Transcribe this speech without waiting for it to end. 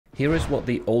Here is what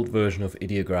the old version of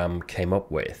Ideogram came up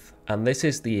with. And this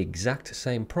is the exact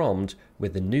same prompt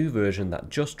with the new version that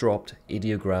just dropped,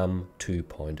 Ideogram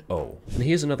 2.0. And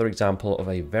here's another example of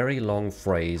a very long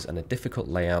phrase and a difficult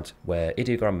layout where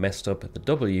Ideogram messed up the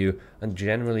W and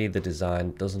generally the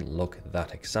design doesn't look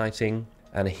that exciting.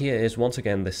 And here is once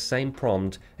again the same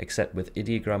prompt, except with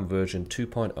Ideogram version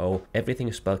 2.0, everything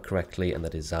is spelled correctly and the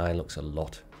design looks a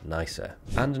lot nicer.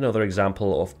 And another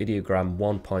example of Ideogram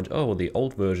 1.0, the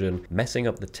old version, messing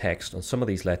up the text on some of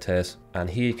these letters. And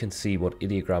here you can see what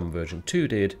Ideogram version 2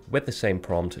 did with the same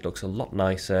prompt. It looks a lot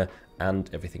nicer and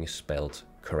everything is spelled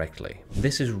correctly.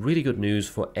 This is really good news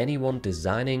for anyone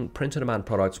designing print-on-demand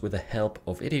products with the help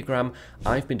of Ideogram.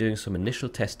 I've been doing some initial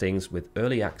testings with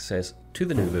early access to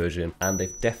the new version, and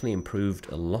they've definitely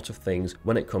improved a lot of things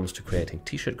when it comes to creating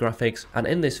t-shirt graphics. And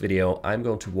in this video, I'm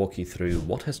going to walk you through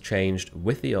what has changed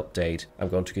with the update. I'm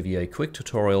going to give you a quick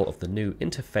tutorial of the new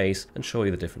interface and show you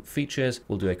the different features.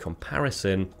 We'll do a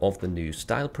comparison of the new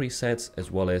style presets as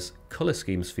well as color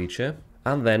schemes feature.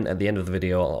 And then at the end of the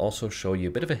video, I'll also show you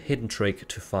a bit of a hidden trick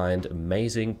to find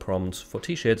amazing prompts for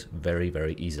t-shirts very,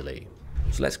 very easily.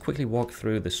 So let's quickly walk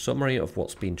through the summary of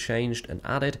what's been changed and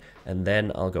added, and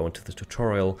then I'll go into the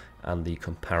tutorial and the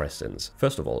comparisons.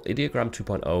 First of all, Ideogram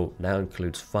 2.0 now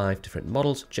includes 5 different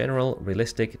models: general,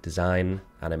 realistic, design,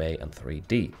 anime, and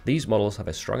 3D. These models have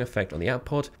a strong effect on the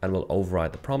output and will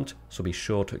override the prompt, so be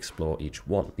sure to explore each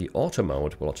one. The auto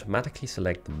mode will automatically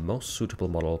select the most suitable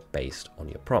model based on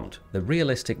your prompt. The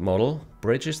realistic model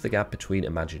bridges the gap between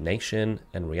imagination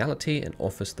and reality and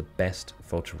offers the best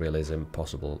photorealism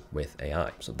possible with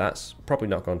AI. So that's probably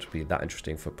not going to be that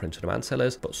interesting for print-on-demand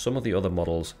sellers, but some of the other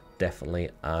models definitely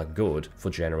are good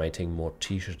for generating more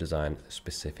t-shirt design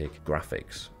specific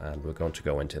graphics, and we're going to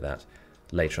go into that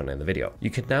later on in the video. You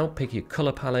can now pick your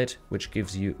color palette, which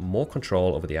gives you more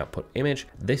control over the output image.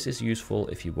 This is useful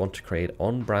if you want to create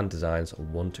on-brand designs or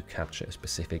want to capture a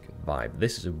specific vibe.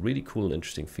 This is a really cool and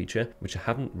interesting feature which I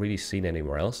haven't really seen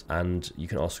anywhere else, and you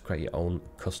can also create your own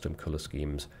custom color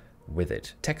schemes with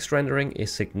it. Text rendering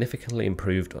is significantly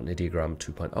improved on Ideogram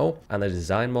 2.0, and the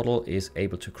design model is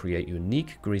able to create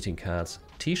unique greeting cards,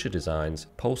 t-shirt designs,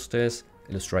 posters,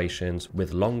 illustrations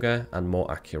with longer and more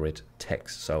accurate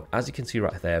text. So as you can see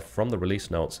right there from the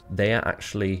release notes, they are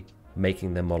actually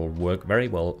making their model work very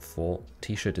well for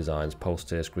t-shirt designs,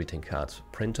 posters, greeting cards,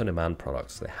 print-on-demand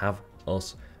products. They have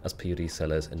us as POD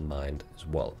sellers in mind as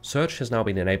well. Search has now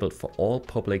been enabled for all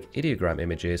public Ideogram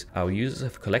images. Our users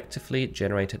have collectively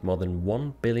generated more than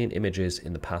 1 billion images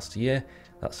in the past year.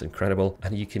 That's incredible.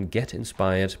 And you can get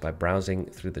inspired by browsing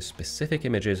through the specific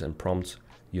images and prompts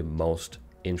you're most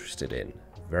interested in.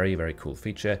 Very, very cool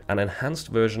feature. An enhanced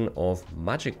version of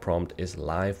Magic Prompt is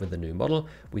live with the new model.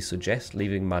 We suggest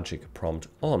leaving Magic Prompt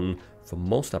on for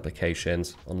most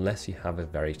applications unless you have a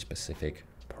very specific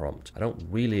prompt. I don't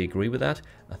really agree with that.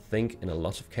 I think in a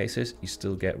lot of cases you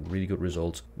still get really good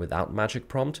results without Magic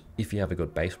Prompt if you have a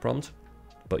good base prompt.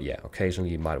 But yeah, occasionally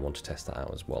you might want to test that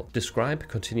out as well. Describe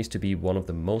continues to be one of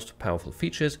the most powerful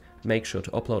features. Make sure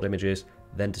to upload images,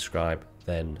 then describe,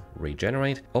 then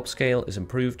regenerate. Upscale is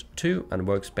improved too and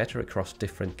works better across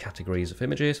different categories of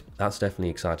images. That's definitely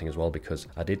exciting as well, because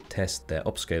I did test their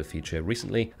upscale feature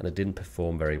recently and it didn't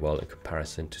perform very well in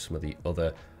comparison to some of the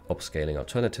other upscaling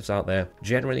alternatives out there.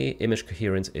 Generally, image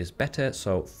coherence is better,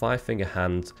 so 5-finger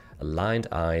hands, aligned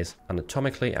eyes,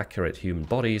 anatomically accurate human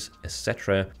bodies,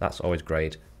 etc. That's always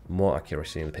great. More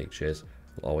accuracy in the pictures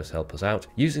will always help us out.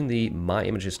 Using the My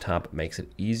Images tab makes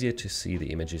it easier to see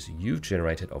the images you've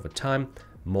generated over time.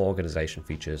 More organization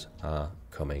features are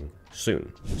coming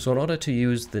soon. So in order to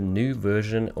use the new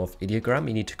version of Ideogram,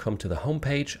 you need to come to the home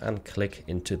page and click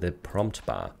into the prompt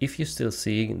bar. If you're still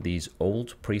seeing these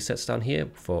old presets down here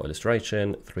for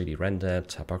illustration, 3D render,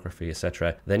 typography,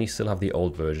 etc., then you still have the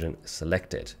old version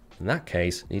selected. In that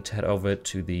case, you need to head over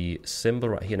to the symbol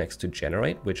right here next to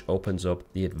generate, which opens up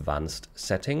the advanced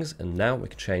settings. And now we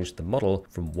can change the model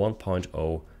from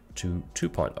 1.0 to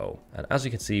 2.0. And as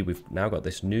you can see, we've now got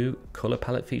this new color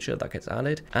palette feature that gets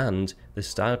added, and the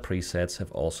style presets have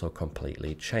also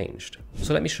completely changed.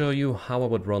 So let me show you how I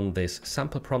would run this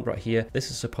sample prompt right here.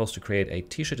 This is supposed to create a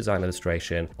t-shirt design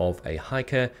illustration of a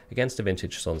hiker against a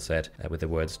vintage sunset with the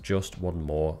words "just one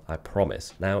more, I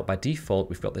promise." Now, by default,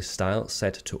 we've got this style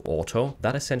set to auto.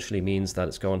 That essentially means that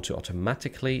it's going to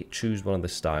automatically choose one of the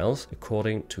styles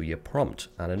according to your prompt.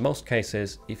 And in most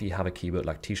cases, if you have a keyword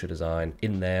like t-shirt design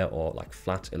in there, or like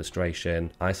flat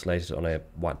illustration isolated on a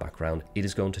white background, it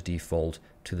is going to default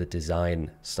to the design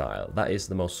style. That is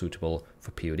the most suitable for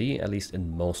POD, at least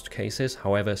in most cases.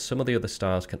 However, some of the other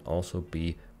styles can also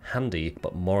be handy,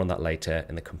 but more on that later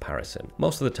in the comparison.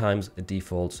 Most of the times it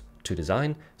defaults to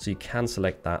design. So you can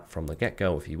select that from the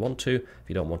get-go if you want to, if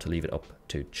you don't want to leave it up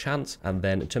to chance. And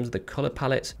then in terms of the color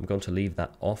palette, I'm going to leave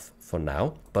that off for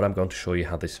now, but I'm going to show you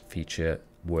how this feature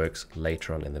works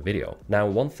later on in the video. Now,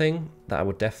 one thing that I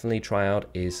would definitely try out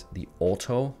is the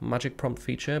auto magic prompt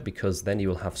feature, because then you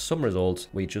will have some results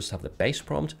where you just have the base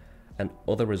prompt and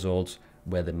other results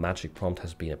where the magic prompt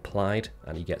has been applied,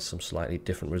 and you get some slightly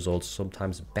different results,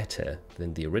 sometimes better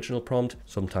than the original prompt.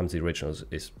 Sometimes the original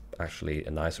is actually a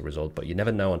nicer result, but you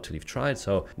never know until you've tried.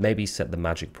 So maybe set the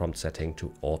magic prompt setting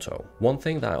to auto. One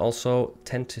thing that I also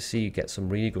tend to see you get some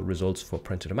really good results for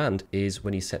print on demand is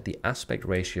when you set the aspect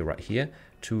ratio right here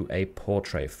to a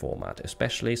portrait format,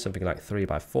 especially something like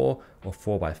 3:4 or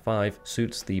 4:5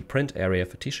 suits the print area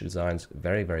for t-shirt designs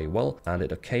very, very well, and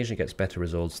it occasionally gets better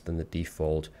results than the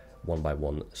default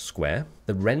 1:1 square.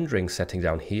 The rendering setting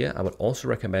down here, I would also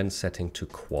recommend setting to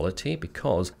quality,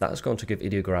 because that is going to give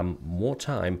Ideogram more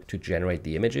time to generate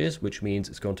the images, which means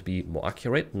it's going to be more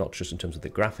accurate, not just in terms of the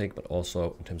graphic, but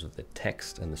also in terms of the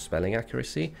text and the spelling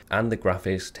accuracy. And the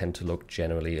graphics tend to look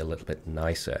generally a little bit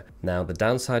nicer. Now, the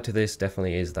downside to this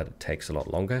definitely is that it takes a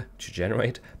lot longer to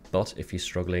generate, but if you're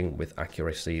struggling with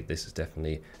accuracy, this is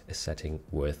definitely a setting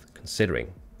worth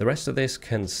considering. The rest of this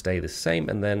can stay the same,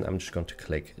 and then I'm just going to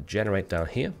click generate down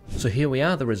here. So here we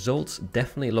are. The results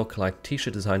definitely look like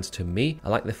t-shirt designs to me. I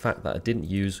like the fact that I didn't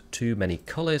use too many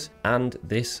colors, and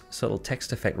this subtle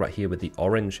text effect right here with the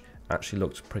orange actually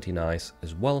looks pretty nice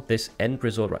as well. This end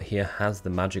result right here has the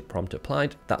magic prompt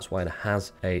applied. That's why it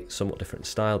has a somewhat different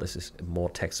style. This is more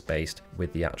text-based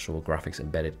with the actual graphics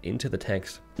embedded into the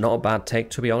text. Not a bad take,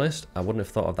 to be honest. I wouldn't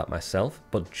have thought of that myself,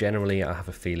 but generally I have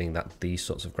a feeling that these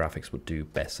sorts of graphics would do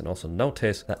best. And also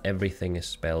notice that everything is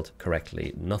spelled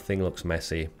correctly. Nothing looks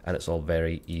messy, and it's all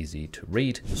very easy to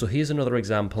read. So here's another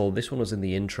example. This one was in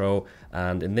the intro,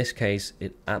 and in this case,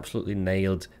 it absolutely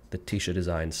nailed the t-shirt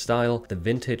design style. The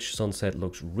vintage sunset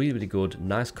looks really, really good.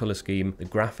 Nice color scheme. The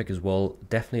graphic as well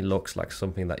definitely looks like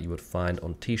something that you would find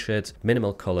on t-shirts.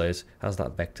 Minimal colors, has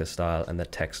that vector style, and the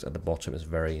text at the bottom is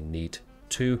very neat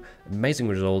too. Amazing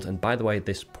result. And by the way,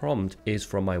 this prompt is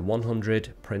from my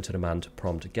 100 print on demand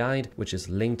prompt guide, which is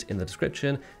linked in the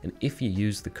description. And if you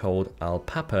use the code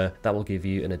ALPAPA, that will give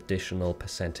you an additional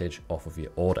percentage off of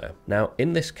your order. Now,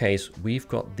 in this case, we've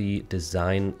got the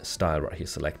design style right here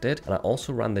selected. And I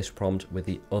also ran this prompt with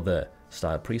the other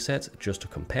style presets just to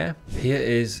compare. Here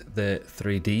is the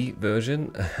 3D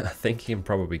version. I think you can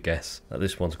probably guess that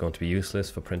this one's going to be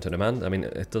useless for print on demand. I mean,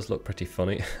 it does look pretty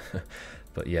funny.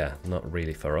 But yeah, not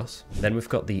really for us. Then we've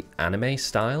got the anime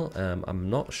style. I'm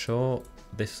not sure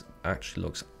this actually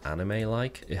looks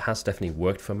anime-like. It has definitely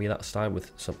worked for me, that style,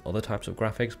 with some other types of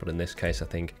graphics, but in this case, I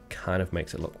think kind of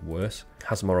makes it look worse. It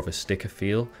has more of a sticker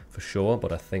feel for sure,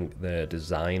 but I think the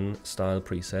design style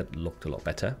preset looked a lot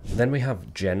better. Then we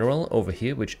have general over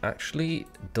here, which actually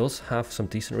does have some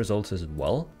decent results as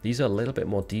well. These are a little bit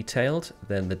more detailed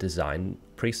than the design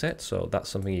preset, so that's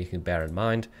something you can bear in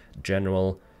mind.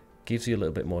 General gives you a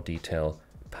little bit more detail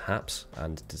perhaps,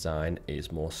 and design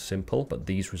is more simple, but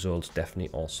these results definitely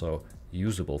also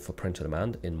usable for print on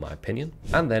demand in my opinion.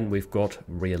 And then we've got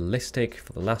realistic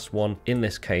for the last one. In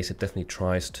this case, it definitely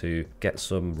tries to get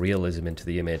some realism into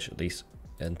the image, at least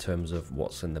in terms of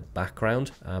what's in the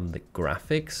background. The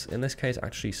graphics in this case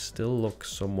actually still look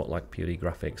somewhat like POD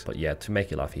graphics, but yeah, to make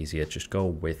your life easier, just go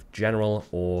with general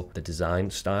or the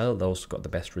design style. Those got the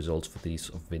best results for these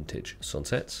sort of vintage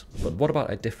sunsets. But what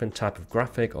about a different type of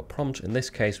graphic or prompt? In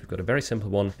this case, we've got a very simple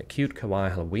one, a cute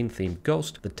kawaii Halloween themed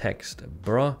ghost, the text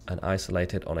bruh, and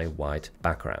isolated on a white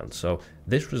background. So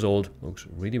this result looks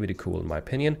really, really cool in my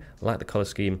opinion. I like the color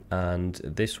scheme, and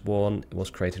this one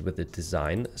was created with the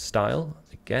design style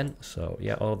again. So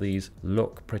yeah, all these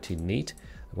look pretty neat.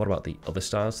 What about the other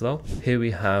styles though? Here we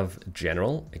have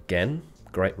general, again,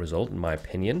 great result in my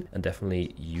opinion, and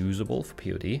definitely usable for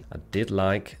POD. I did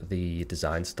like the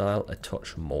design style a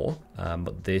touch more,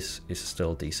 but this is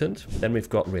still decent. Then we've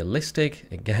got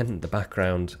realistic. Again, the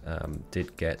background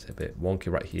did get a bit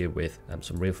wonky right here with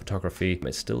some real photography.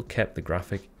 It still kept the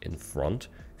graphic in front.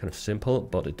 Kind of simple,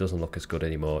 but it doesn't look as good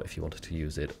anymore if you wanted to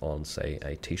use it on, say,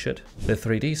 a t-shirt. The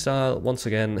 3D style, once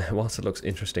again, whilst it looks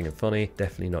interesting and funny,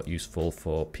 definitely not useful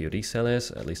for POD sellers.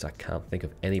 At least I can't think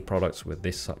of any products with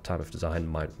this type of design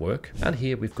might work. And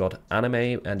here we've got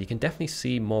anime, and you can definitely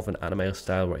see more of an anime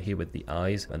style right here with the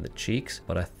eyes and the cheeks,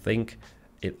 but I think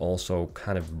it also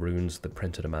kind of ruins the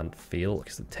print-on-demand feel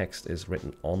because the text is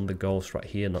written on the ghost right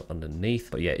here, not underneath.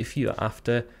 But yeah, if you're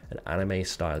after an anime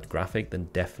styled graphic, then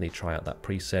definitely try out that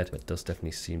preset. It does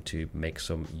definitely seem to make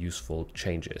some useful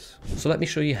changes. So let me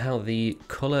show you how the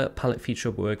color palette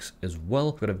feature works as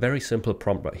well. I've got a very simple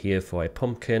prompt right here for a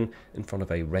pumpkin in front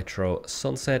of a retro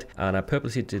sunset, and I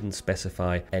purposely didn't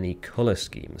specify any color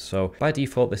scheme. So by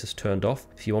default, this is turned off.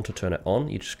 If you want to turn it on,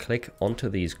 you just click onto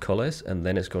these colors and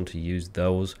then it's going to use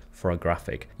those for a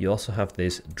graphic. You also have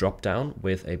this drop down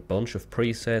with a bunch of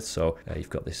presets. So you've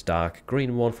got this dark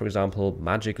green one, for example.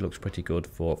 Magic looks pretty good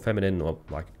for feminine or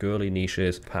like girly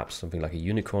niches, perhaps something like a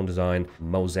unicorn design.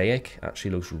 Mosaic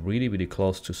actually looks really, really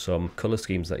close to some color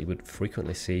schemes that you would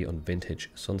frequently see on vintage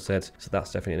sunsets. So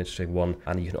that's definitely an interesting one.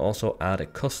 And you can also add a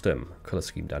custom color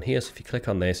scheme down here. So if you click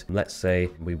on this, let's say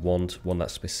we want one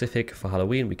that's specific for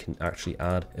Halloween, we can actually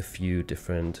add a few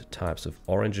different types of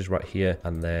oranges right here.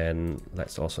 And then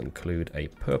let's also include a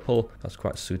purple. That's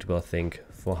quite suitable, I think,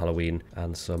 for Halloween,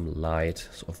 and some light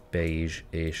sort of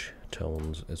beige-ish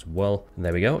tones as well. And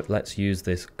there we go. Let's use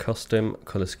this custom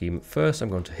color scheme first. I'm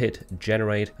going to hit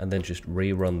generate and then just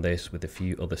rerun this with a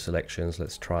few other selections.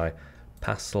 Let's try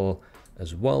pastel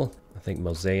as well. I think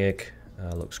mosaic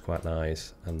looks quite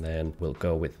nice, and then we'll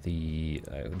go with the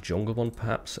jungle one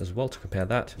perhaps as well to compare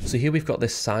that. So here we've got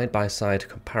this side-by-side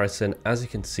comparison. As you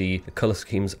can see, the color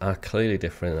schemes are clearly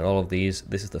different in all of these.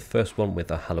 This is the first one with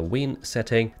a Halloween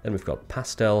setting, then we've got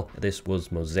pastel, this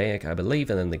was mosaic I believe,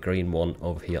 and then the green one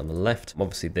over here on the left.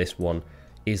 Obviously this one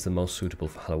is the most suitable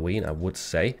for Halloween, I would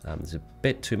say. There's a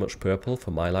bit too much purple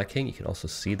for my liking. You can also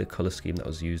see the color scheme that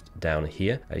was used down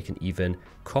here. You can even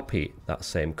copy that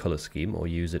same color scheme or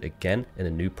use it again in a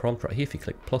new prompt right here if you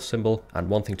click plus symbol. And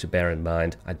one thing to bear in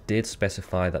mind, I did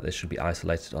specify that this should be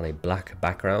isolated on a black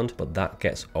background, but that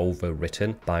gets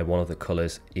overwritten by one of the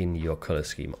colors in your color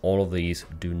scheme. All of these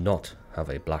do not have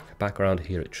a black background.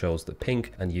 Here it shows the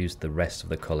pink, and use the rest of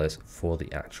the colors for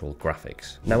the actual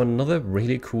graphics. Now another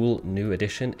really cool new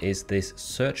addition is this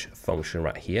search function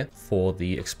right here for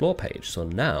the explore page. So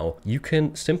now you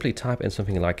can simply type in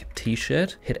something like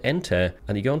t-shirt, hit enter,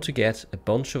 and you're going to get a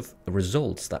bunch of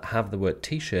results that have the word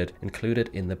t-shirt included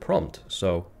in the prompt.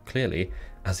 So clearly,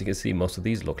 as you can see, most of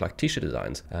these look like t-shirt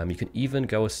designs. You can even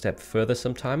go a step further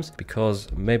sometimes,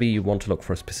 because maybe you want to look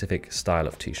for a specific style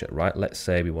of t-shirt, right? Let's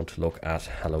say we want to look at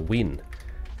Halloween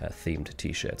themed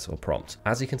t-shirts or prompts.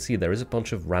 As you can see, there is a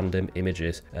bunch of random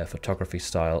images, photography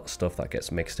style stuff that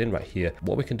gets mixed in right here.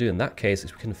 What we can do in that case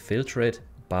is we can filter it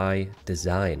by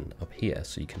design up here.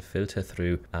 So you can filter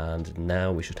through, and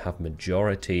now we should have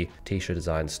majority t-shirt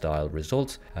design style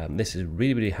results. This is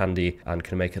really, really handy and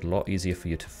can make it a lot easier for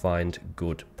you to find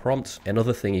good prompts.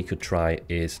 Another thing you could try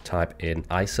is type in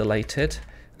isolated,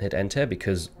 hit enter,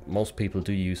 because most people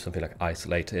do use something like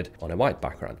isolated on a white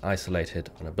background,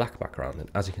 isolated on a black background. And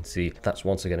as you can see, that's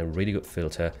once again a really good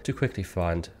filter to quickly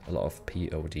find a lot of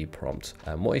POD prompts.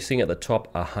 What you're seeing at the top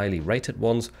are highly rated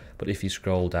ones, but if you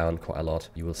scroll down quite a lot,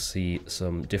 you will see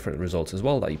some different results as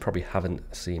well that you probably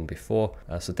haven't seen before.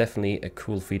 So definitely a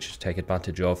cool feature to take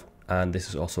advantage of. And this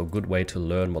is also a good way to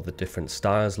learn what the different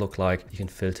styles look like. You can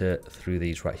filter through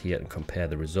these right here and compare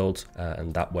the results,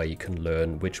 and that way you can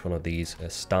learn which one of these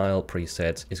style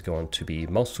presets is going to be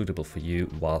most suitable for you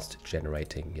whilst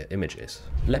generating your images.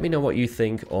 Let me know what you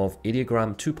think of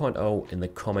Ideogram 2.0 in the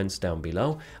comments down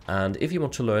below, and if you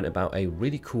want to learn about a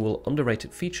really cool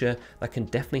underrated feature that can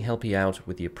definitely help you out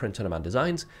with your print-on-demand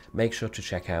designs, make sure to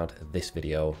check out this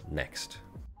video next.